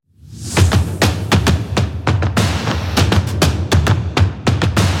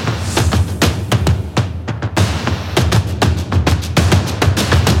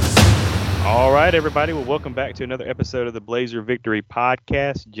right, everybody. Well, welcome back to another episode of the Blazer Victory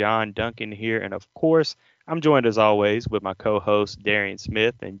Podcast. John Duncan here. And of course, I'm joined as always with my co hosts, Darian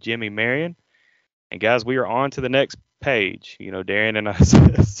Smith and Jimmy Marion. And guys, we are on to the next page. Darian and I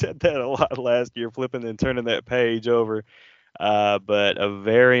said that a lot last year, flipping and turning that page over. But a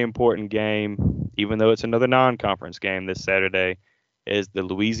very important game, even though it's another non conference game this Saturday, is the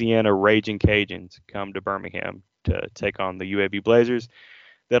Louisiana Raging Cajuns come to Birmingham to take on the UAB Blazers.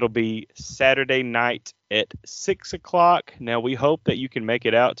 That'll be Saturday night at 6 o'clock. Now, we hope that you can make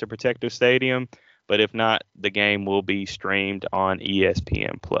it out to Protective Stadium, but if not, the game will be streamed on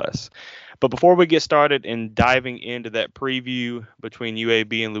ESPN+. But before we get started and diving into that preview between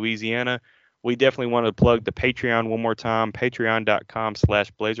UAB and Louisiana, we definitely want to plug the Patreon one more time,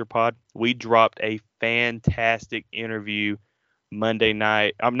 patreon.com/BlazerPod. We dropped a fantastic interview Monday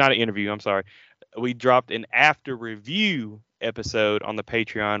night. Not an interview, I'm sorry. We dropped an after review episode on the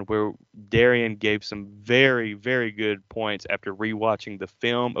Patreon where Darian gave some very, very good points after rewatching the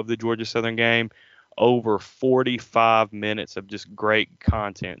film of the Georgia Southern game. Over 45 minutes of just great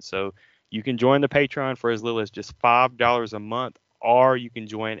content. So you can join the Patreon for as little as just $5 a month, or you can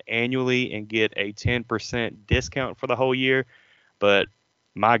join annually and get a 10% discount for the whole year. But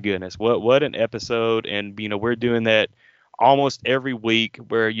my goodness, what an episode. And, we're doing that almost every week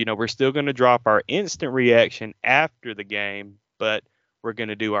where, we're still going to drop our instant reaction after the game, but we're going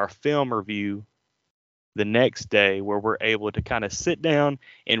to do our film review the next day where we're able to kind of sit down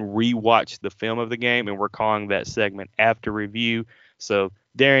and rewatch the film of the game. And we're calling that segment After Review. So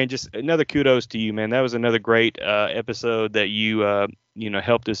Darian, just another kudos to you, man. That was another great episode that you,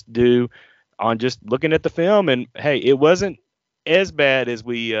 helped us do on just looking at the film. And hey, it wasn't as bad as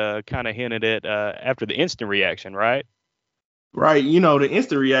we kind of hinted at after the instant reaction, right? Right. The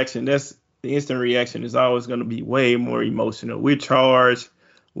instant reaction is always going to be way more emotional. We're charged.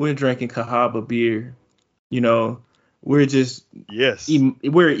 We're drinking Cahaba beer. We're just, yes,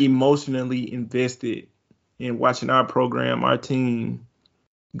 we're emotionally invested in watching our program, our team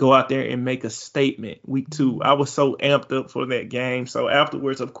go out there and make a statement week 2. I was so amped up for that game. So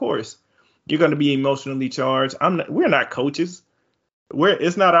afterwards, of course, you're going to be emotionally charged. We're not coaches.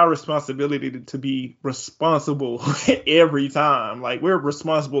 It's not our responsibility to be responsible every time. Like, we're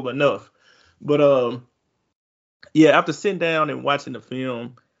responsible enough. But after sitting down and watching the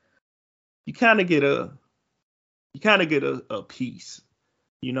film, you kind of get a piece.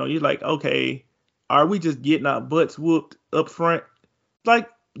 You're like, okay, are we just getting our butts whooped up front? Like,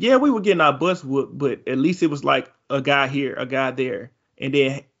 yeah, we were getting our butts whooped, but at least it was like a guy here, a guy there. And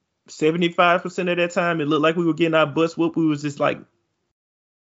then 75% of that time, it looked like we were getting our butts whooped. We was just like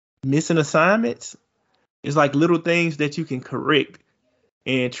missing assignments. It's like little things that you can correct.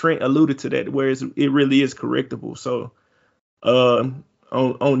 And Trent alluded to that, whereas it really is correctable. So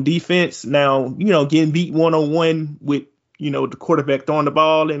on defense now, getting beat 1-on-1 with, the quarterback throwing the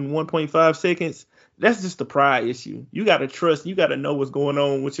ball in 1.5 seconds, that's just a pride issue. You got to trust, you got to know what's going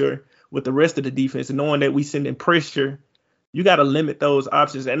on with the rest of the defense, and knowing that we sending pressure, you got to limit those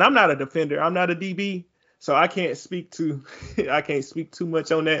options. And I'm not a defender, I'm not a DB, so I can't speak too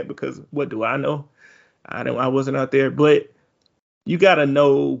much on that, because what do I know? I wasn't out there, but you got to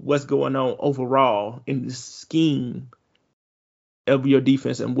know what's going on overall in the scheme of your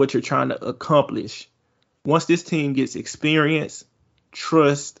defense and what you're trying to accomplish. Once this team gets experience,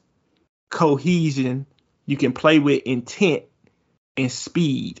 trust, cohesion, you can play with intent and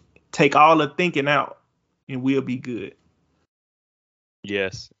speed. Take all the thinking out, and we'll be good.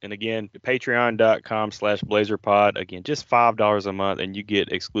 Yes. And again, patreon.com/BlazerPod. Again, just $5 a month, and you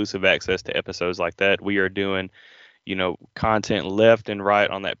get exclusive access to episodes like that. We are doing, content left and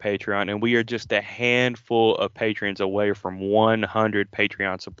right on that Patreon, and we are just a handful of patrons away from 100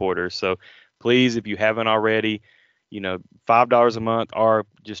 Patreon supporters. So please, if you haven't already, $5 a month, or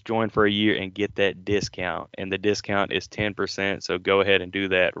just join for a year and get that discount. And the discount is 10%. So go ahead and do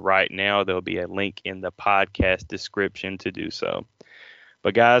that right now. There'll be a link in the podcast description to do so.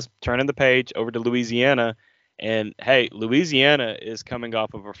 But guys, turning the page over to Louisiana. And hey, Louisiana is coming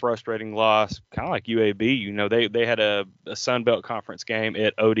off of a frustrating loss, kind of like UAB. They had a Sun Belt Conference game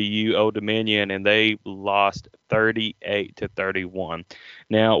at ODU, Old Dominion, and they lost 38-31.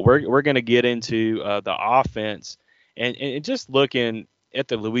 Now we're going to get into the offense and just looking at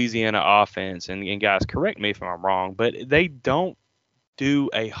the Louisiana offense. And guys, correct me if I'm wrong, but they don't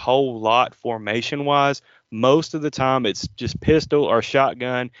do a whole lot formation wise. Most of the time, it's just pistol or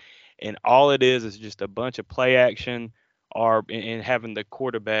shotgun. And all it is just a bunch of play action are in having the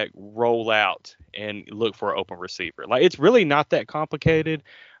quarterback roll out and look for an open receiver. Like it's really not that complicated.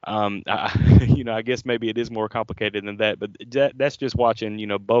 I guess maybe it is more complicated than that, but that's just watching,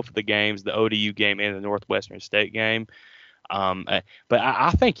 both of the games, the ODU game and the Northwestern State game. But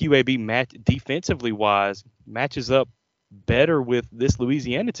I think UAB defensively wise matches up better with this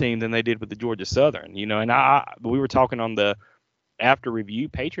Louisiana team than they did with the Georgia Southern. And we were talking on the after review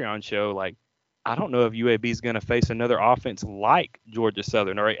Patreon show, like I don't know if UAB is going to face another offense like Georgia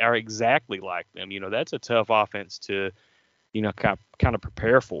Southern or exactly like them. That's a tough offense to kind of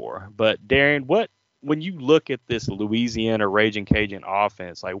prepare for. But Darren, when you look at this Louisiana Raging Cajun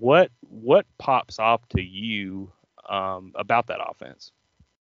offense, like what pops off to you about that offense?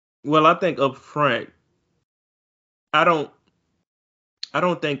 Well, I think up front, I don't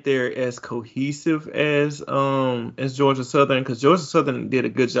think they're as cohesive as Georgia Southern, because Georgia Southern did a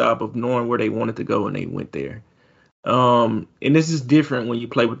good job of knowing where they wanted to go and they went there. And this is different when you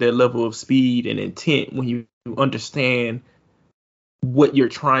play with that level of speed and intent, when you understand what you're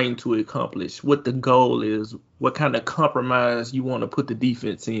trying to accomplish, what the goal is, what kind of compromise you want to put the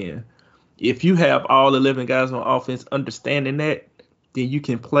defense in. If you have all 11 guys on offense understanding that, then you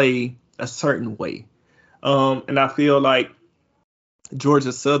can play a certain way. And I feel like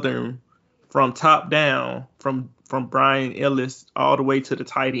Georgia Southern, from top down, from Brian Ellis all the way to the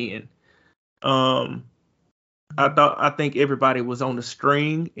tight end, I think everybody was on the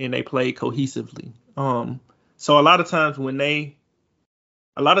string and they played cohesively. So a lot of times when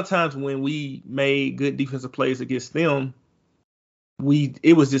we made good defensive plays against them,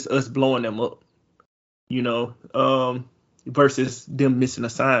 it was just us blowing them up, versus them missing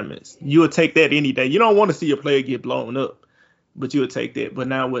assignments. You would take that any day. You don't want to see your player get blown up, but you would take that. But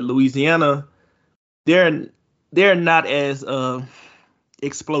now with Louisiana, they're not as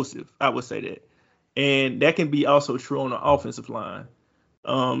explosive, I would say that. And that can be also true on the offensive line.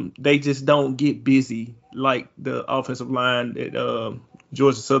 They just don't get busy like the offensive line that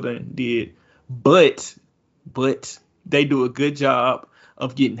Georgia Southern did. But they do a good job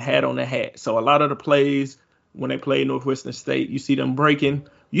of getting hat on the hat. So a lot of the plays when they play Northwestern State, you see them breaking.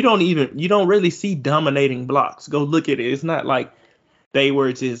 You don't really see dominating blocks. Go look at it. It's not like they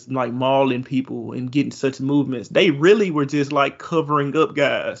were just like mauling people and getting such movements. They really were just like covering up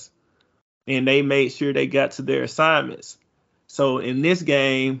guys, and they made sure they got to their assignments. So in this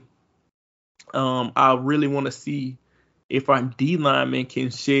game, I really want to see if our D linemen can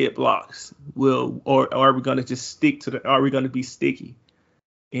shed blocks. Or are we going to just are we going to be sticky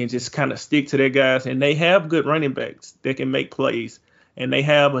and just kind of stick to their guys? And they have good running backs that can make plays, and they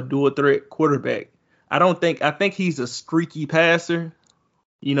have a dual threat quarterback. I think he's a streaky passer.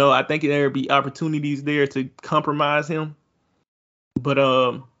 I think there will be opportunities there to compromise him. But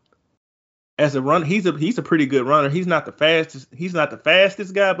as a runner, he's a pretty good runner. He's not the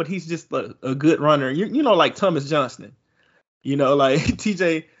fastest guy, but he's just a good runner. Like Thomas Johnston. Like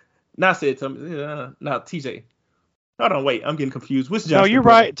TJ. Not said Thomas. Not TJ. Hold on, wait. I'm getting confused. Which Johnston? No, you're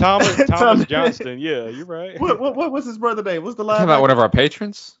brother? right. Thomas Johnston. Yeah, you're right. What's his brother name? What's the line? About one of our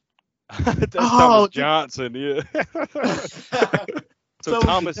patrons? That's Thomas Johnson. Yeah. So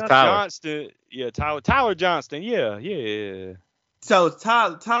Thomas Johnston. Yeah, Tyler Johnston. Yeah. So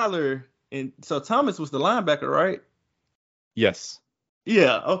Tyler. And so Thomas was the linebacker, right? Yes.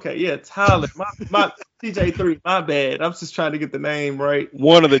 Yeah. Okay. Yeah. Tyler. My TJ3. My bad. I'm just trying to get the name right.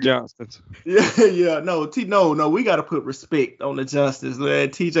 One of the Johnstons. Yeah. No. We got to put respect on the Johnsons, man.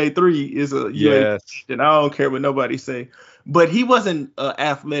 TJ3 is a yes. And I don't care what nobody say. But he wasn't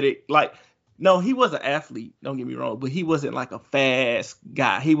athletic. No, he was an athlete. Don't get me wrong. But he wasn't like a fast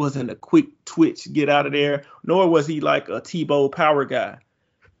guy. He wasn't a quick twitch, get out of there. Nor was he like a Tebow power guy.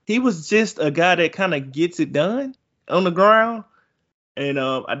 He was just a guy that kind of gets it done on the ground, and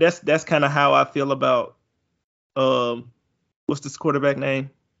that's kind of how I feel about what's this quarterback name?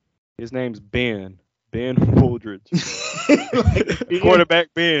 His name's Ben Wooldridge.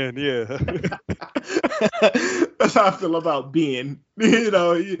 Quarterback Ben, yeah. That's how I feel about Ben.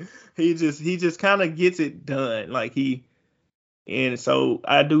 He just kind of gets it done, and so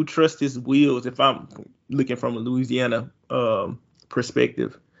I do trust his wheels if I'm looking from a Louisiana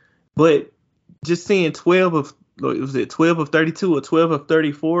perspective. But just seeing 12 of 32 or 12 of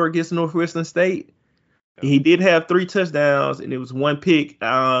 34 against Northwestern State, he did have 3 touchdowns and it was 1 pick.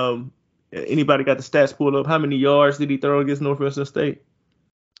 Anybody got the stats pulled up? How many yards did he throw against Northwestern State?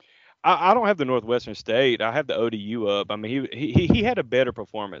 I don't have the Northwestern State. I have the ODU up. I mean, he had a better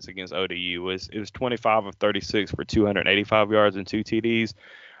performance against ODU. It was 25 of 36 for 285 yards and 2 TDs.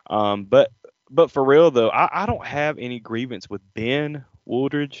 But for real though, I don't have any grievance with Ben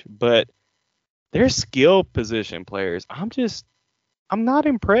Wooldridge, but their skill position players, I'm not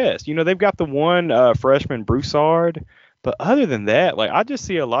impressed. They've got the one freshman Broussard, but other than that, like I just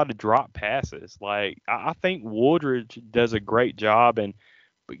see a lot of drop passes. Like I think Woodridge does a great job and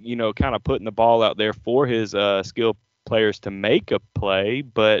kind of putting the ball out there for his skill players to make a play,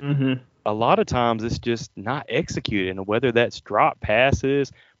 but Mm-hmm. a lot of times it's just not executed. And whether that's drop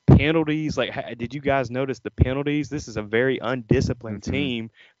passes, penalties, like did you guys notice the penalties? This is a very undisciplined Hmm.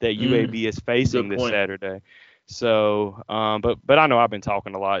 team that Mm. UAB is facing Good this point. Saturday. So, but I know I've been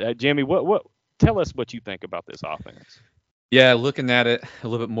talking a lot. Jimmy, what tell us what you think about this offense? Yeah, looking at it a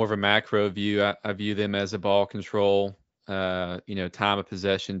little bit more of a macro view, I view them as a ball control, time of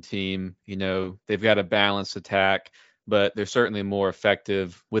possession team. They've got a balanced attack, but they're certainly more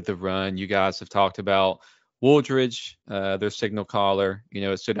effective with the run. You guys have talked about Wooldridge, their signal caller.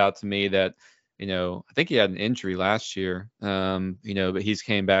 It stood out to me that, I think he had an injury last year, but he's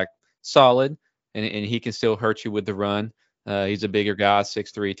came back solid, and he can still hurt you with the run. He's a bigger guy,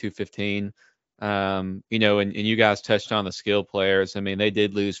 6'3", 215. And you guys touched on the skill players. I mean, they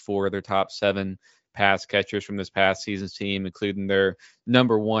did lose 4 of their top 7 pass catchers from this past season's team, including their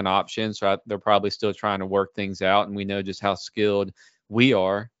number 1 option. So they're probably still trying to work things out. And we know just how skilled we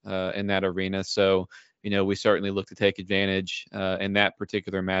are in that arena. So, we certainly look to take advantage in that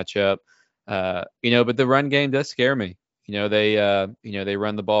particular matchup. But the run game does scare me. They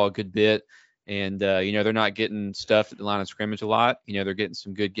run the ball a good bit. And, they're not getting stuffed at the line of scrimmage a lot. They're getting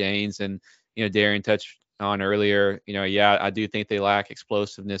some good gains. And, Darian touched on earlier, yeah, I do think they lack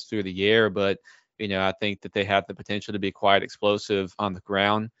explosiveness through the air, but, I think that they have the potential to be quite explosive on the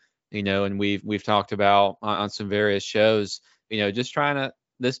ground, and we've talked about on some various shows, just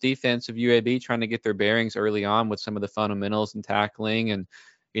this defense of UAB trying to get their bearings early on with some of the fundamentals and tackling. And,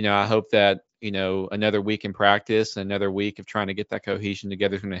 I hope that, another week in practice, another week of trying to get that cohesion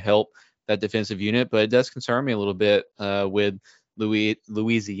together is going to help that defensive unit. But it does concern me a little bit with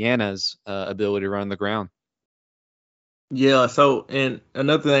Louisiana's ability to run the ground. Yeah. So, and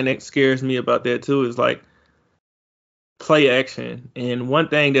another thing that scares me about that too is like play action. And one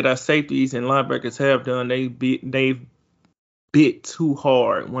thing that our safeties and linebackers have done, they've bit too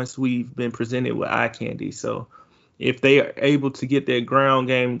hard once we've been presented with eye candy. So, if they are able to get their ground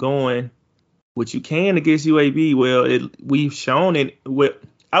game going, which you can against UAB, well, we've shown it. Well,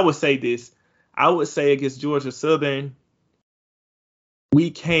 I would say this. I would say against Georgia Southern,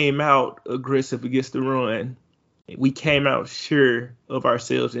 we came out aggressive against the run. We came out sure of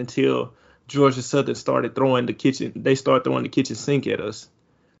ourselves until Georgia Southern started throwing the kitchen. They started throwing the kitchen sink at us.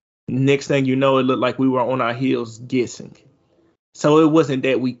 Next thing you know, it looked like we were on our heels guessing. So it wasn't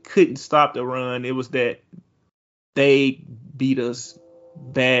that we couldn't stop the run. It was that they beat us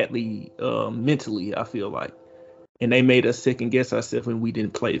badly mentally, I feel like. And they made us second guess ourselves when we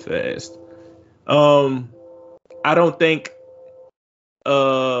didn't play fast. I don't think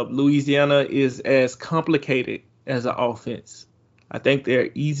Louisiana is as complicated as an offense. I think they're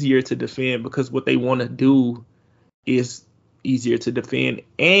easier to defend because what they want to do is easier to defend.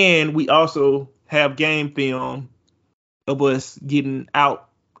 And we also have game film of us getting out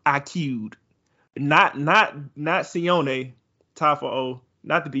IQ'd. Not Sione, Tafao,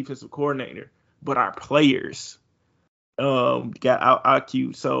 not the defensive coordinator, but our players got out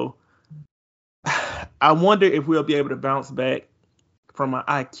IQ'd. So I wonder if we'll be able to bounce back from an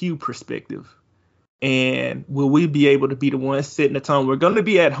IQ perspective. And will we be able to be the ones setting the tone? We're going to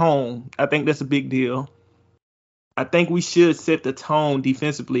be at home. I think that's a big deal. I think we should set the tone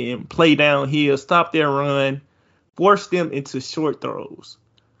defensively and play downhill, stop their run, force them into short throws.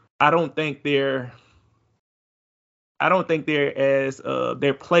 I don't think they're as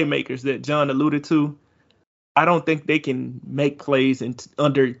they're playmakers that John alluded to. I don't think they can make plays in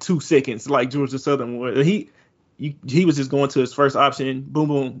under 2 seconds like Georgia Southern was. He was just going to his first option, boom,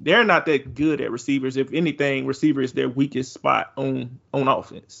 boom. They're not that good at receivers. If anything, receiver is their weakest spot on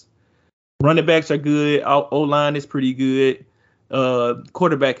offense. Running backs are good. O-line is pretty good.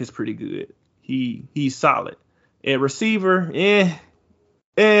 Quarterback is pretty good. He's solid. At receiver,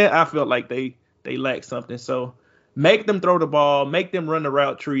 I felt like they lack something. So make them throw the ball, make them run the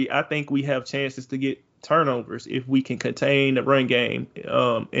route tree. I think we have chances to get turnovers if we can contain the run game,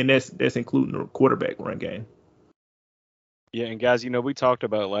 and that's including the quarterback run game. Yeah, and guys, we talked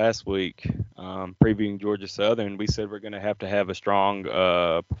about last week, previewing Georgia Southern. We said we're going to have a strong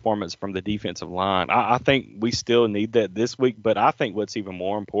performance from the defensive line. I think we still need that this week, but I think what's even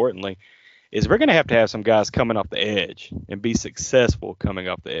more importantly is we're going to have some guys coming off the edge and be successful coming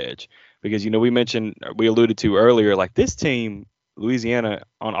off the edge. Because, we alluded to earlier, like this team, Louisiana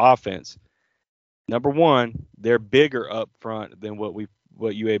on offense, number one, they're bigger up front than what we've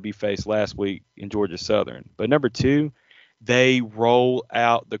what UAB faced last week in Georgia Southern. But number two, they roll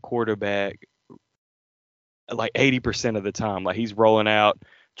out the quarterback like 80% of the time. Like he's rolling out,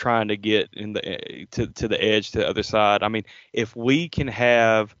 trying to get in the to the edge to the other side. I mean, if we can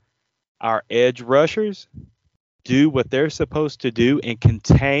have our edge rushers do what they're supposed to do and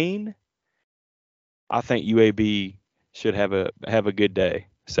contain, I think UAB should have a good day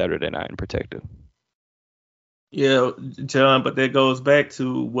Saturday night in Protective. Yeah, John, but that goes back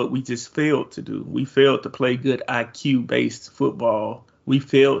to what we just failed to do. We failed to play good IQ-based football. We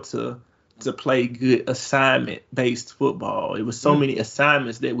failed to play good assignment-based football. It was so many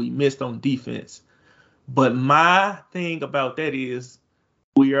assignments that we missed on defense. But my thing about that is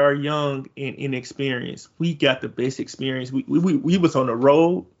we are young and inexperienced. We got the best experience. We was on the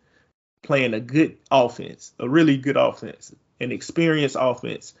road playing a good offense, a really good offense, an experienced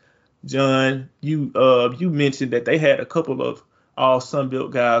offense. John, you mentioned that they had a couple of all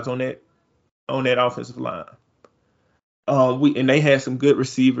Sunbelt guys on that offensive line. And they had some good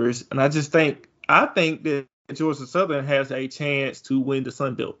receivers, and I think that Georgia Southern has a chance to win the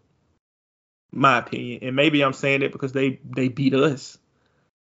Sunbelt. My opinion, and maybe I'm saying it because they beat us.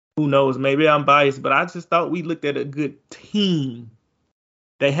 Who knows? Maybe I'm biased, but I just thought we looked at a good team.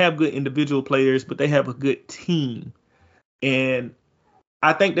 They have good individual players, but they have a good team, and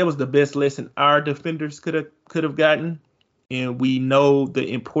I think that was the best lesson our defenders could have gotten. And we know the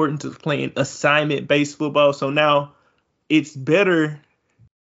importance of playing assignment-based football. So now it's better,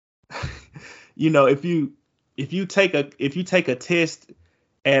 if you take a test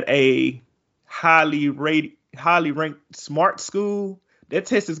at a highly ranked smart school, that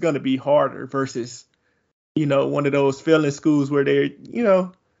test is going to be harder versus one of those failing schools where they're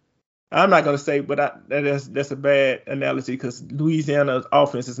I'm not going to say, but that's a bad analogy because Louisiana's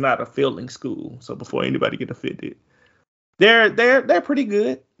offense is not a failing school. So before anybody get offended, they're pretty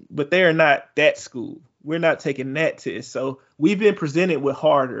good, but they're not that school. We're not taking that test. So we've been presented with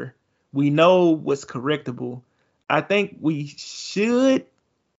harder. We know what's correctable. I think we should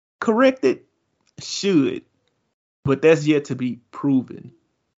correct it, but that's yet to be proven.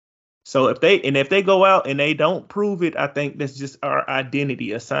 So if they go out and they don't prove it, I think that's just our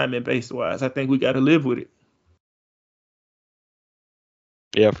identity, assignment based wise. I think we got to live with it.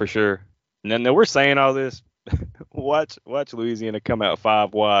 Yeah, for sure. And then we're saying all this. Watch Louisiana come out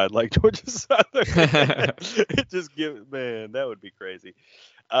 5 wide like Georgia Southern. It just man, that would be crazy.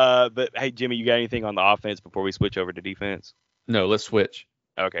 But hey, Jimmy, you got anything on the offense before we switch over to defense? No, let's switch.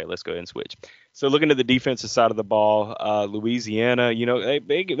 Okay, let's go ahead and switch. So looking at the defensive side of the ball, Louisiana,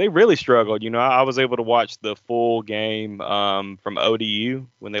 they really struggled. I was able to watch the full game from ODU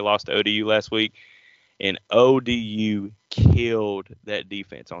when they lost to ODU last week, and ODU killed that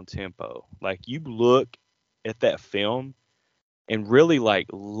defense on tempo. Like you look at that film, and really like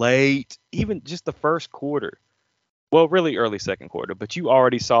late, even just the first quarter. Well, really early second quarter, but you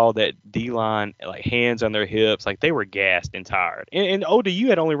already saw that D-line, like hands on their hips, like they were gassed and tired. And ODU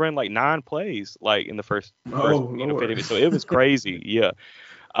had only run like 9 plays, like in the first 50, so it was crazy. Yeah.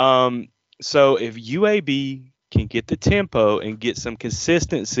 So if UAB can get the tempo and get some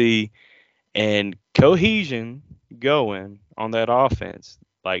consistency and cohesion going on that offense,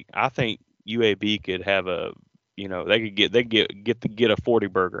 like I think UAB could have they could get a 40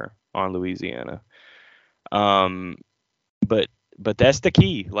 burger on Louisiana. But that's the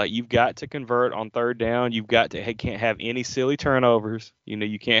key. Like you've got to convert on third down. You've got to can't have any silly turnovers.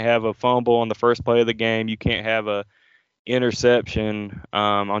 You can't have a fumble on the first play of the game. You can't have a interception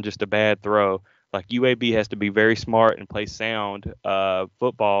on just a bad throw. Like UAB has to be very smart and play sound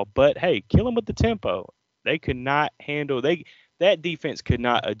football. But hey, kill them with the tempo. They could not handle that defense could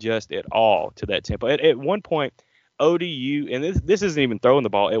not adjust at all to that tempo. At one point, ODU, and this isn't even throwing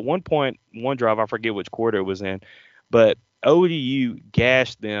the ball. At one point, one drive, I forget which quarter it was in, but ODU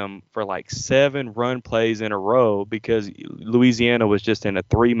gashed them for like 7 run plays in a row because Louisiana was just in a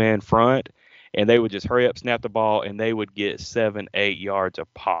 3-man front, and they would just hurry up, snap the ball, and they would get 7-8 yards a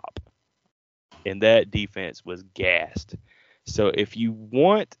pop. And that defense was gassed. So if you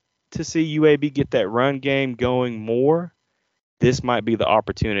want to see UAB get that run game going more, this might be the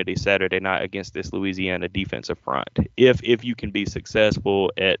opportunity Saturday night against this Louisiana defensive front. If you can be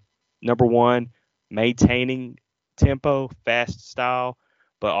successful at, number one, maintaining tempo, fast style,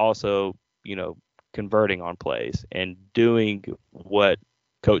 but also, converting on plays and doing what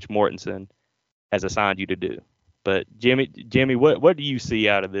Coach Mortensen has assigned you to do. But Jimmy, what do you see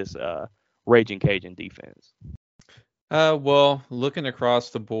out of this Raging Cajun defense? Well, looking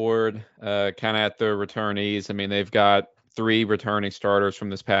across the board, kind of at the returnees, they've got 3 returning starters from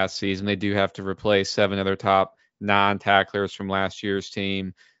this past season. They do have to replace 7 of their top 9 tacklers from last year's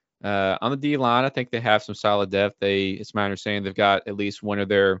team. On the D line, I think they have some solid depth. It's my understanding they've got at least one of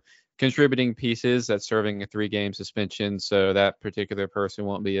their contributing pieces that's serving a 3-game suspension, so that particular person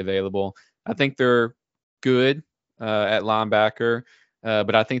won't be available. I think they're good at linebacker,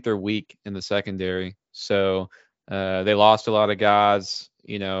 but I think they're weak in the secondary. So they lost a lot of guys.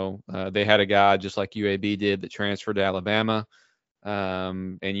 They had a guy just like UAB did that transferred to Alabama,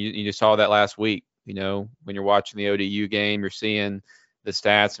 and you just saw that last week. When you're watching the ODU game, you're seeing the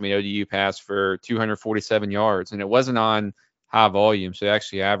stats. I mean, ODU passed for 247 yards, and it wasn't on high volume. So they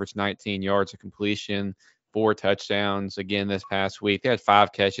actually averaged 19 yards of completion, 4 touchdowns. Again, this past week, they had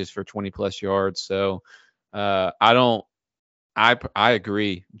 5 catches for 20 plus yards. So I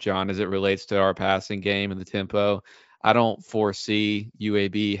agree, John, as it relates to our passing game and the tempo. I don't foresee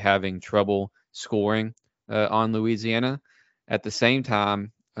UAB having trouble scoring on Louisiana. At the same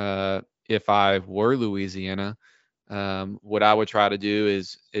time, if I were Louisiana, what I would try to do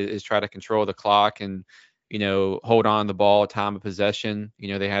is try to control the clock and hold on the ball, time of possession.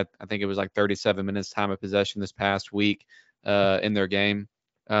 They had, I think it was like 37 minutes time of possession this past week in their game.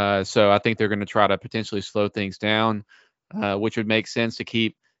 So I think they're going to try to potentially slow things down, which would make sense to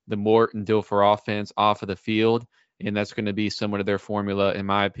keep the Morton Dilfer offense off of the field. And that's going to be similar to their formula, in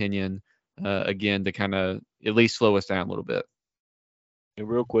my opinion, again, to kind of at least slow us down a little bit. And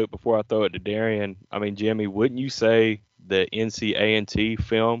real quick before I throw it to Darian, I mean, Jimmy, wouldn't you say the NC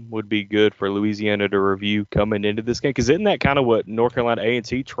film would be good for Louisiana to review coming into this game? Because isn't that kind of what North Carolina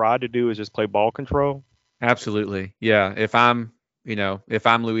A&T tried to do, is just play ball control? Absolutely. Yeah. If I'm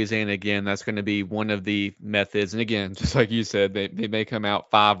Louisiana again, that's going to be one of the methods. And again, just like you said, they may come out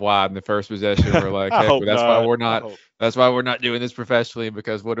 5 wide in the first possession. We're like, hey, that's why we're not doing this professionally,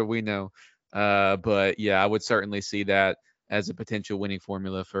 because what do we know? But yeah, I would certainly see that as a potential winning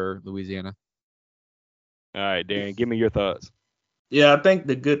formula for Louisiana. All right, Darren, give me your thoughts. Yeah, I think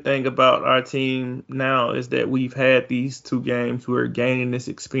the good thing about our team now is that we've had these 2 games. We're gaining this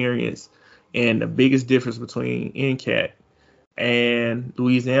experience. And the biggest difference between NCAT and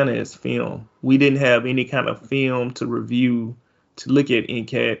Louisiana is film. We didn't have any kind of film to review to look at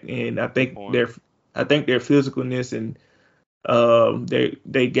NCAT, and I think their physicalness and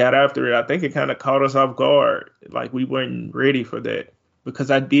they got after it. I think it kind of caught us off guard. Like, we weren't ready for that,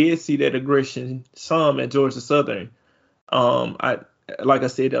 because I did see that aggression some at Georgia Southern. Like I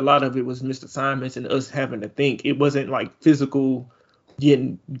said, a lot of it was missed assignments and us having to think. It wasn't like physically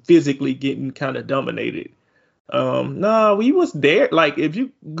getting kind of dominated. No, we was there. Like, if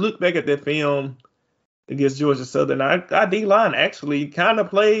you look back at that film against Georgia Southern, our D-line actually kind of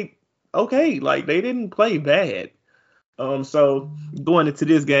played okay. Like, they didn't play bad. So going into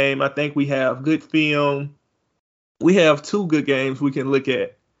this game, I think we have good film. We have 2 good games we can look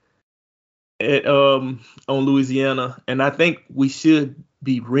at on Louisiana, and I think we should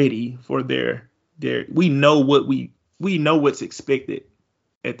be ready for their. We know what's expected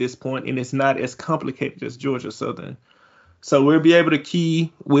at this point, and it's not as complicated as Georgia Southern. So we'll be able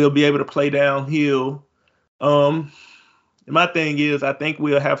to play downhill. My thing is, I think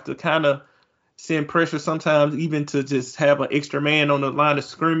we'll have to kind of send pressure sometimes, even to just have an extra man on the line of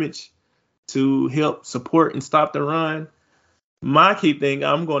scrimmage to help support and stop the run. My key thing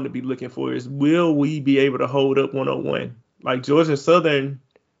I'm going to be looking for is, will we be able to hold up 101? Like Georgia Southern,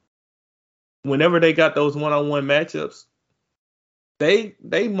 whenever they got those one-on-one matchups, they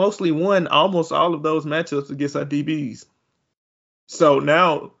mostly won almost all of those matchups against our DBs. So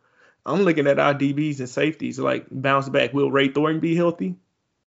now I'm looking at our DBs and safeties, like, bounce back. Will Ray Thornton be healthy?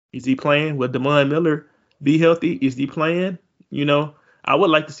 Is he playing? Will Damon Miller be healthy? Is he playing? I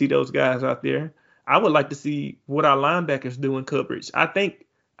would like to see those guys out there. I would like to see what our linebackers do in coverage. I think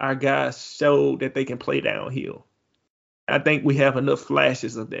our guys showed that they can play downhill. I think we have enough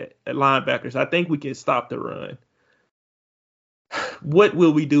flashes of that at linebackers. I think we can stop the run. What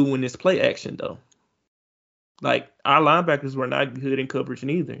will we do when it's play action, though? Like, our linebackers were not good in coverage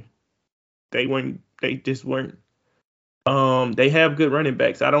neither. They just weren't. They have good running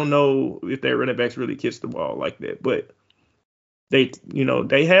backs. I don't know if their running backs really catch the ball like that, but they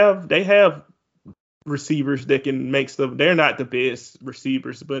have receivers that can make stuff. They're not the best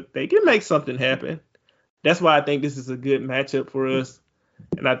receivers, but they can make something happen. That's why I think this is a good matchup for us.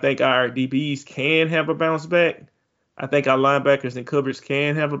 And I think our DBs can have a bounce back. I think our linebackers and coverage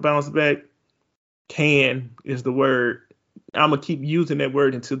can have a bounce back. Can is the word. I'm going to keep using that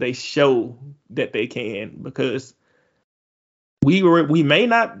word until they show that they can, because we may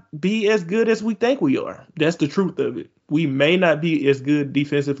not be as good as we think we are. That's the truth of it. We may not be as good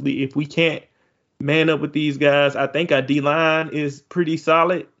defensively if we can't man up with these guys. I think our D-line is pretty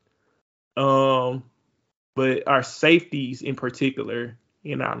solid. But our safeties in particular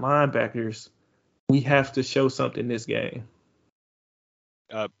and our linebackers, we have to show something this game.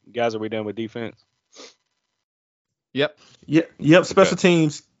 Guys, are we done with defense? Yep. Yep. Special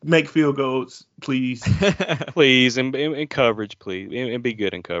teams, make field goals, please. Please, and coverage, please, and be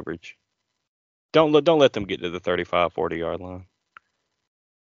good in coverage. Don't let them get to the 35, 40-yard line.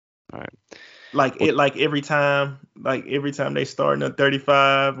 All right. Like every time they start in a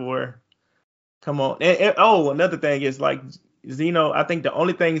 35 or come on. Another thing is like Zeno. I think the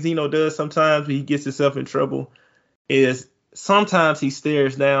only thing Zeno does sometimes when he gets himself in trouble is sometimes he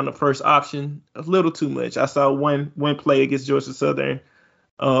stares down the first option a little too much. I saw one play against Georgia Southern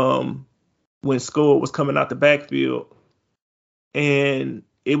when Score was coming out the backfield and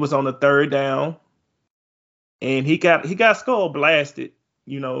it was on the third down and he got Skull blasted.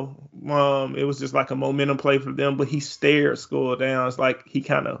 You know, it was just like a momentum play for them, but he stared Skull down. It's like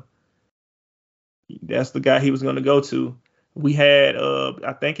that's the guy he was going to go to. We had,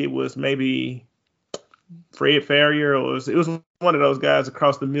 I think it was maybe Fred Farrier, or it was one of those guys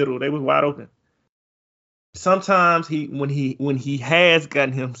across the middle. They was wide open. Sometimes when he has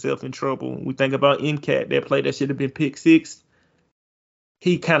gotten himself in trouble, we think about MCAT, that play that should have been pick six.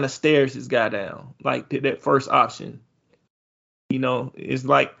 He kind of stares his guy down, like that first option. You know, it's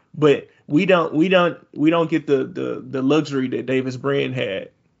like, but we don't get the luxury that Davis Brand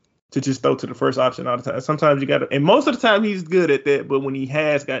had to just throw to the first option all the time. Sometimes you got to, and most of the time he's good at that, but when he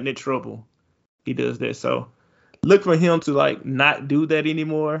has gotten in trouble, he does that. So look for him to like not do that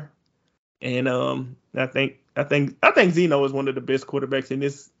anymore. And I think Zeno is one of the best quarterbacks in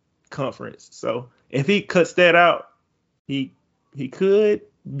this conference. So if he cuts that out, he could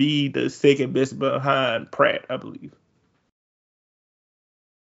be the second best behind Pratt, I believe.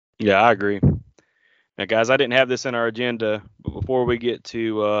 Yeah, I agree. Now, guys, I didn't have this in our agenda, but before we get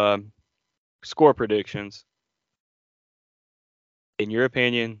to score predictions, in your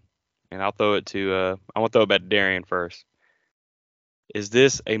opinion, and I'll throw it to I want to throw it back to Darian first. Is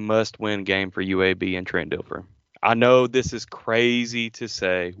this a must-win game for UAB and Trent Dilfer? I know this is crazy to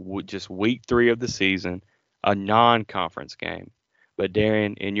say, just week 3 of the season, a non-conference game. But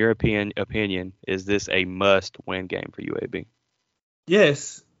Darian, in your opinion, is this a must-win game for UAB?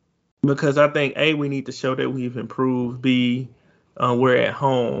 Yes, because I think A, we need to show that we've improved. B, we're at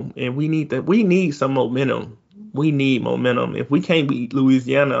home, and we need some momentum. We need momentum. If we can't beat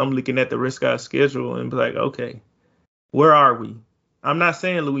Louisiana, I'm looking at the rest of our schedule and be like, okay, where are we? I'm not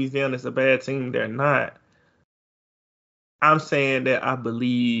saying Louisiana is a bad team. They're not. I'm saying that I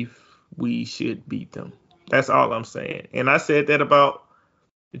believe we should beat them. That's all I'm saying. And I said that about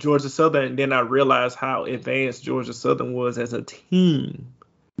Georgia Southern, and then I realized how advanced Georgia Southern was as a team,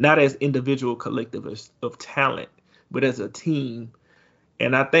 not as individual collectivists of talent, but as a team.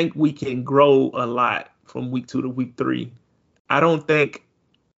 And I think we can grow a lot from week 2 to week 3. I don't think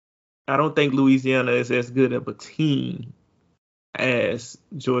Louisiana is as good of a team as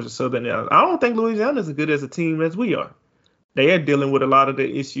Georgia Southern is. I don't think Louisiana is as good as a team as we are. They are dealing with a lot of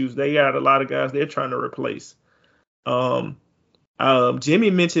the issues. They got a lot of guys they're trying to replace. Jimmy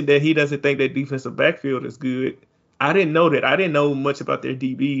mentioned that he doesn't think that defensive backfield is good. I didn't know that. I didn't know much about their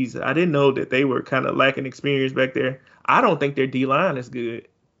DBs. I didn't know that they were kind of lacking experience back there. I don't think their D-line is good.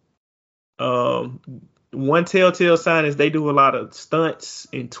 One telltale sign is they do a lot of stunts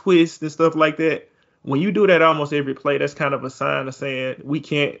and twists and stuff like that. When you do that almost every play, that's kind of a sign of saying we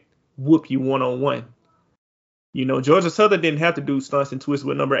can't whoop you one-on-one. You know, Georgia Southern didn't have to do stunts and twists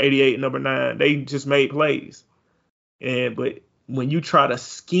with number 88 and number 9. They just made plays. But when you try to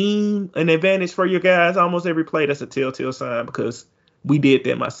scheme an advantage for your guys, almost every play, that's a telltale sign, because we did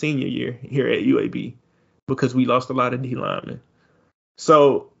that my senior year here at UAB because we lost a lot of D linemen.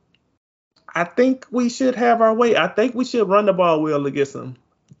 So I think we should have our way. I think we should run the ball well against them.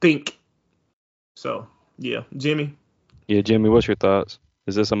 So, yeah. Jimmy? Yeah, Jimmy, what's your thoughts?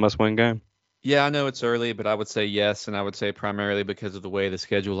 Is this a must-win game? Yeah, I know it's early, but I would say yes, and I would say primarily because of the way the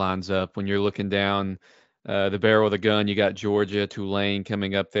schedule lines up. When you're looking down the barrel of the gun, you got Georgia, Tulane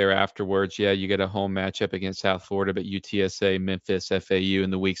coming up there afterwards. Yeah, you get a home matchup against South Florida, but UTSA, Memphis, FAU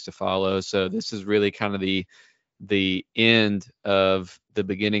in the weeks to follow. So this is really kind of the end of the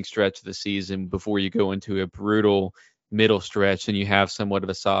beginning stretch of the season before you go into a brutal middle stretch, and you have somewhat of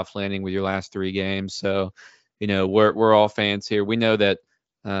a soft landing with your last 3 games. So, you know, we're all fans here. We know that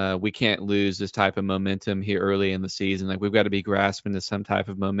we can't lose this type of momentum here early in the season. Like, we've got to be grasping to some type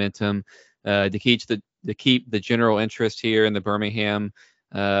of momentum to keep the general interest here in the Birmingham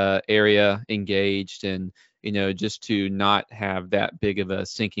area engaged, and you know, just to not have that big of a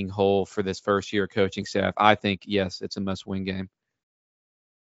sinking hole for this first year coaching staff. I think yes, it's a must-win game.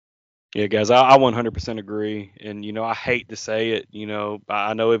 Yeah, guys, I 100% agree. And, I hate to say it.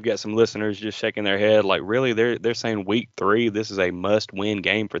 I know we've got some listeners just shaking their head like, really, they're saying week 3, this is a must-win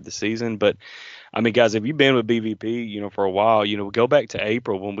game for the season. But, I mean, guys, if you've been with BVP, for a while, go back to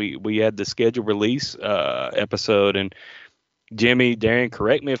April when we had the schedule release episode. And Jimmy, Darren,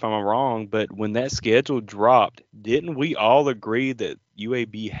 correct me if I'm wrong, but when that schedule dropped, didn't we all agree that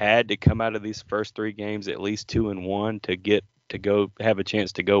UAB had to come out of these first 3 games at least 2-1 to get to go have a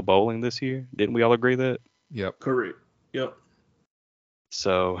chance to go bowling this year? Didn't we all agree that? Yep. Correct. Yep.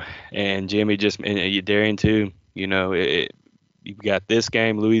 So, and Jimmy and Darian too. You've got this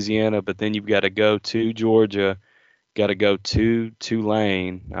game, Louisiana, but then you've got to go to Georgia, got to go to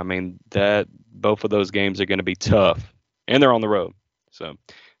Tulane. I mean, that both of those games are going to be tough, and they're on the road. So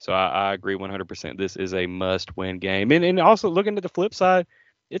I agree 100%. This is a must-win game, and also looking at the flip side,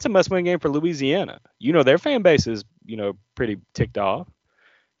 it's a must-win game for Louisiana. Their fan base is pretty ticked off.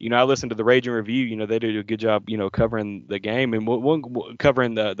 I listened to the Raging Review. They did a good job, covering the game and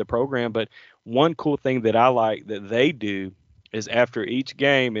covering the program. But one cool thing that I like that they do is after each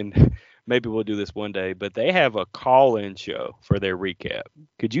game, and maybe we'll do this one day, but they have a call-in show for their recap.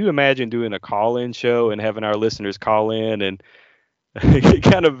 Could you imagine doing a call-in show and having our listeners call in and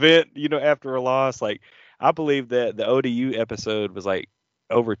kind of vent, after a loss? Like, I believe that the ODU episode was like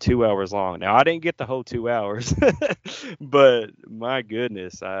over 2 hours long. Now, I didn't get the whole 2 hours, but my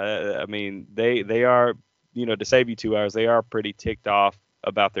goodness, I mean, they are, to save you 2 hours, they are pretty ticked off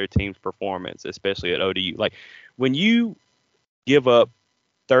about their team's performance, especially at ODU. Like, when you give up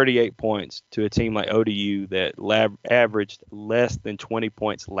 38 points to a team like ODU that averaged less than 20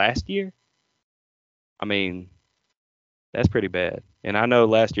 points last year, I mean, that's pretty bad. And I know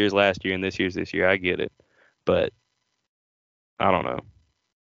last year's last year and this year's this year. I get it, but I don't know.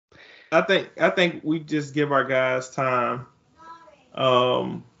 I think we just give our guys time.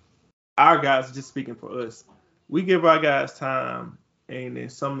 Our guys, just speaking for us, we give our guys time and then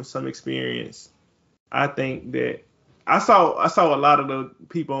some experience. I think that I saw a lot of the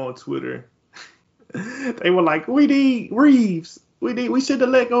people on Twitter. They were like, "We need Reeves. We should have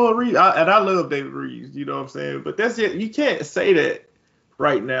let go of Reeves." And I love David Reeves. You know what I'm saying? But that's it. You can't say that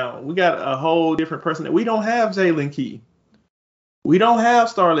right now. We got a whole different person. We don't have Jalen Key. We don't have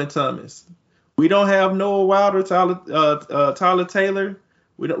Starlin Thomas. We don't have Noah Wilder, Tyler Taylor.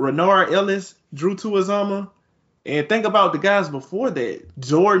 We don't Renard Ellis, Drew Tuazama, and think about the guys before that,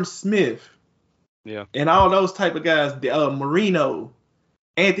 Jordan Smith, Yeah. and all those type of guys. Marino,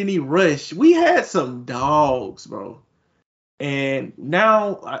 Anthony Rush. We had some dogs, bro. And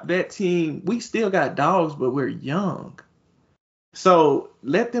now that team, we still got dogs, but we're young. So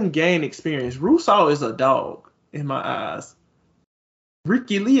let them gain experience. Rusau is a dog in my eyes.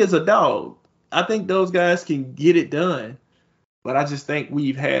 Ricky Lee is a dog. I think those guys can get it done. But I just think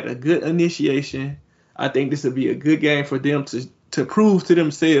we've had a good initiation. I think this would be a good game for them to prove to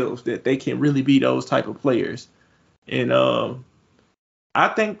themselves that they can really be those type of players. And I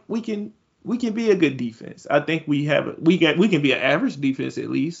think we can be a good defense. I think we can be an average defense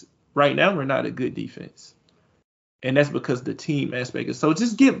at least. Right now we're not a good defense. And that's because the team aspect is so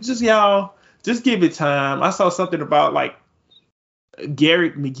just give it time. I saw something about like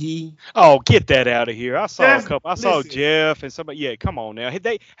Garrett McGee. Oh, get that out of here! I saw a That's couple. I saw listen. Jeff and somebody. Yeah, come on now.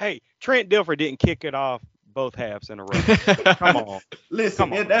 Hey, Trent Dilfer didn't kick it off both halves in a row. Come on. Listen,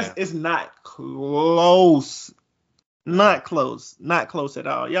 Come on, it's not close. Not close. Not close at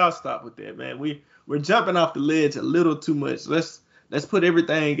all. Y'all stop with that, man. We're jumping off the ledge a little too much. Let's put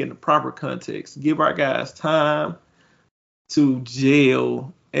everything in the proper context. Give our guys time to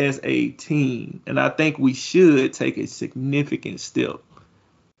gel as a team. And I think we should take a significant step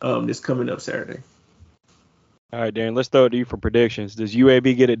this coming up Saturday. All right, Darren, let's throw it to you for predictions. Does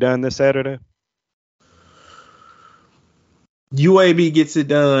UAB get it done this Saturday? UAB gets it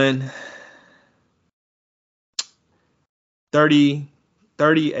done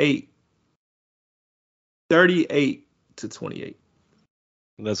 38 to 28.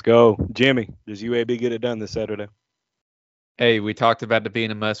 Let's go. Jimmy, does UAB get it done this Saturday? Hey, we talked about it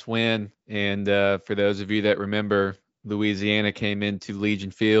being a must-win, and for those of you that remember, Louisiana came into Legion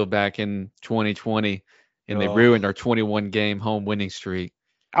Field back in 2020, and they ruined our 21-game home winning streak.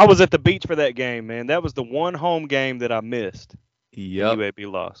 I was at the beach for that game, man. That was the one home game that I missed. Yep.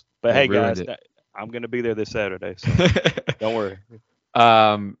 UAB lost. But They hey, guys, ruined it. I'm going to be there this Saturday, so don't worry.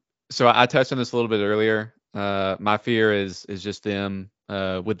 So I touched on this a little bit earlier. My fear is just them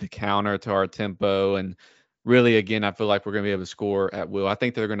with the counter to our tempo, and really, again, I feel like we're going to be able to score at will. I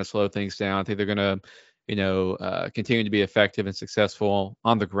think they're going to slow things down. I think they're going to, continue to be effective and successful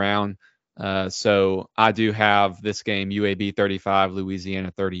on the ground. So I do have this game UAB 35,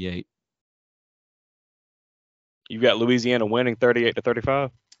 Louisiana 38. You got Louisiana winning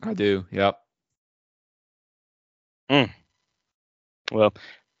 38-35? I do. Yep. Well,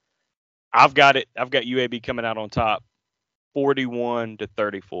 I've got it. I've got UAB coming out on top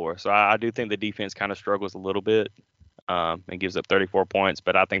 41-34. So I do think the defense kind of struggles a little bit and gives up 34 points,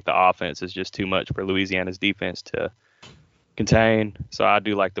 but I think the offense is just too much for Louisiana's defense to contain. So I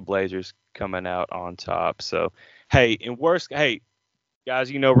do like the Blazers coming out on top. So, hey,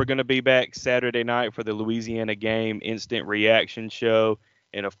 guys, we're going to be back Saturday night for the Louisiana game instant reaction show.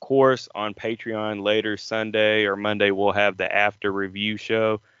 And of course, on Patreon later Sunday or Monday, we'll have the after review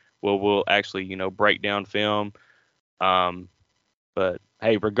show where we'll actually, break down film. But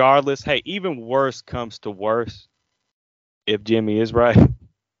hey, regardless, even worse comes to worse. If Jimmy is right,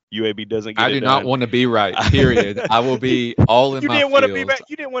 UAB doesn't get it done. I do not want to be right, period. I will be all in my feels.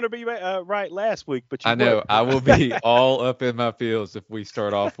 You didn't want to be right last week, but I know. I will be all up in my feels if we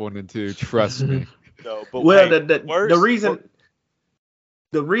start off 1-2. Trust me. No, but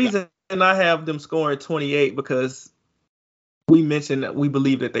the reason I have them scoring 28 because we mentioned that we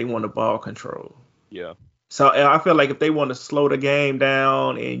believe that they want the ball control. Yeah. So I feel like if they want to slow the game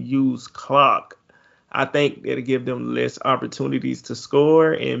down and use clock, I think it'll give them less opportunities to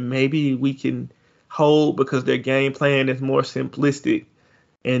score, and maybe we can hold because their game plan is more simplistic,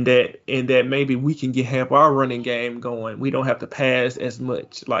 and that maybe we can have our running game going. We don't have to pass as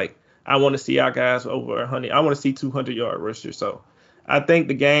much. Like I want to see our guys over 100. I want to see 200-yard rushers. So I think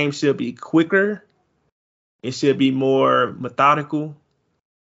the game should be quicker. It should be more methodical,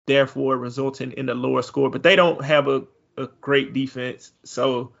 therefore resulting in a lower score. But they don't have a great defense,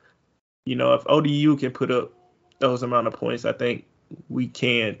 so. If ODU can put up those amount of points, I think we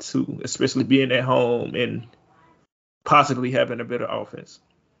can too, especially being at home and possibly having a better offense.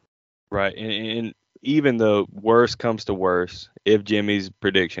 Right. And even though worse comes to worse, if Jimmy's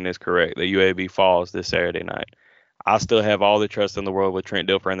prediction is correct, that UAB falls this Saturday night, I still have all the trust in the world with Trent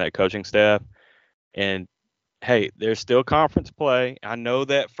Dilfer and that coaching staff. And, hey, there's still conference play. I know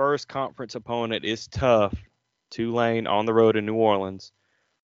that first conference opponent is tough, Tulane on the road in New Orleans.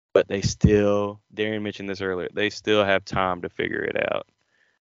 But they still, Darian mentioned this earlier, they still have time to figure it out.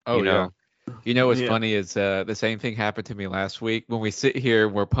 Oh, yeah. What's funny is the same thing happened to me last week. When we sit here,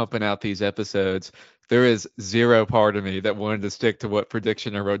 we're pumping out these episodes. There is zero part of me that wanted to stick to what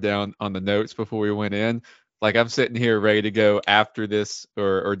prediction I wrote down on the notes before we went in. Like I'm sitting here ready to go after this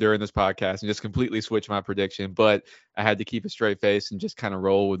or during this podcast and just completely switch my prediction. But I had to keep a straight face and just kind of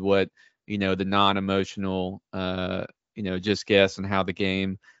roll with what, the non-emotional, just guess and how the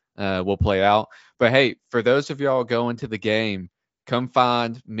game will play out. But hey, for those of y'all going to the game, come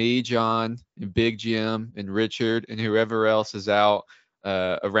find me, John, and Big Jim, and Richard, and whoever else is out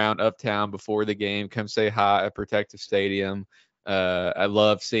around Uptown before the game. Come say hi at Protective Stadium. I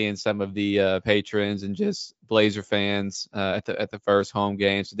love seeing some of the patrons and just Blazer fans at the first home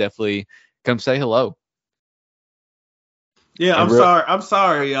game. So definitely come say hello. Yeah, I'm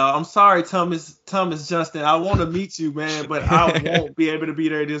sorry, y'all. I'm sorry, Thomas Justin. I want to meet you, man, but I won't be able to be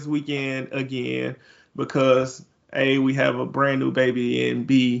there this weekend again because A, we have a brand new baby, and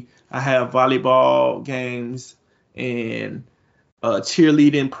B, I have volleyball games and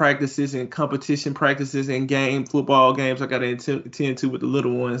cheerleading practices and competition practices and football games I got to attend to with the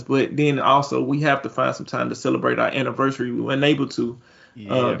little ones. But then also we have to find some time to celebrate our anniversary. We weren't able to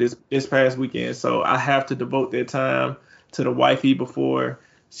this past weekend, so I have to devote that time to the wifey before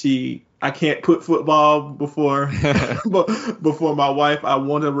I can't put football before my wife. I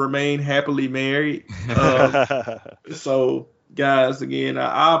want to remain happily married. So guys, again,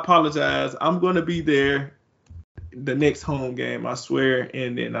 I apologize. I'm going to be there the next home game, I swear.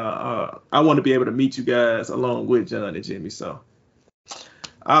 And then I want to be able to meet you guys along with John and Jimmy. So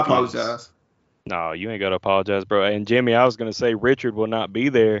I apologize. No, you ain't got to apologize, bro. And Jimmy, I was going to say Richard will not be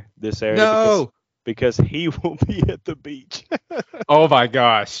there this Saturday. No. Because he will be at the beach. Oh my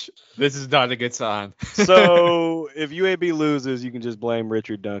gosh. This is not a good sign. So if UAB loses, you can just blame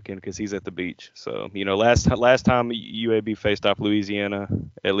Richard Duncan because he's at the beach. So, last time UAB faced off Louisiana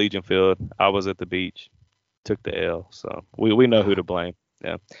at Legion Field, I was at the beach, took the L. So we know who to blame.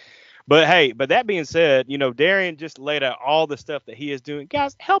 Yeah. But hey, that being said, Darian just laid out all the stuff that he is doing.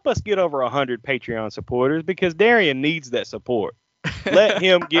 Guys, help us get over 100 Patreon supporters because Darian needs that support. Let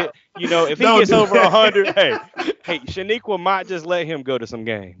him get, if he gets over 100, hey, Shaniqua might just let him go to some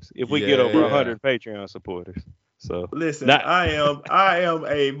games if we get over 100 Patreon supporters. So listen, I am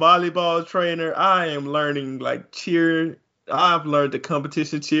a volleyball trainer. I am learning like cheer. I've learned the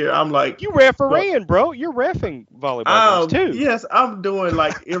competition cheer. I'm like, you refereeing, bro. You're reffing volleyball games too. Yes, I'm doing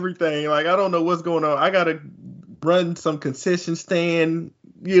like everything. Like I don't know what's going on. I gotta run some concession stand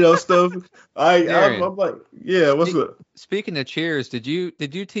stuff. Darian, I'm like, yeah, what's up? speaking of cheers, did you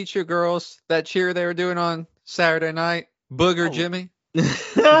teach your girls that cheer they were doing on Saturday night? Booger Oh, Jimmy? Did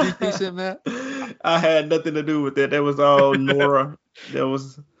you teach them that? I had nothing to do with that. That was all Nora. That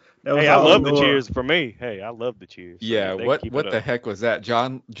was hey, I all love the Nora. cheers for me. Hey, I love the cheers. So Yeah, they can keep it what the up. heck was that?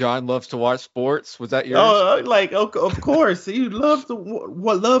 John loves to watch sports. Was that yours? Oh, like of course he loves to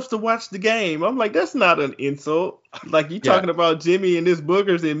loves to watch the game. I'm like, that's not an insult. Like you Yeah. talking about Jimmy and his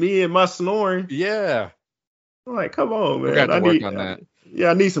boogers and me and my snoring. Yeah. I'm like, come on, We're gonna man. have to work on that.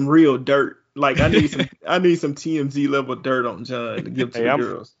 I need some real dirt. Like I need some TMZ level dirt on John to give to Hey, the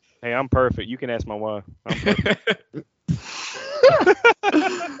girls. I'm perfect. You can ask my wife. I'm perfect.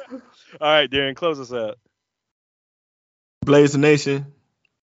 All right, Darren, close us out. Blazer Nation,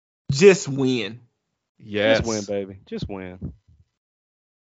 just win. Yes. Just win, baby. Just win.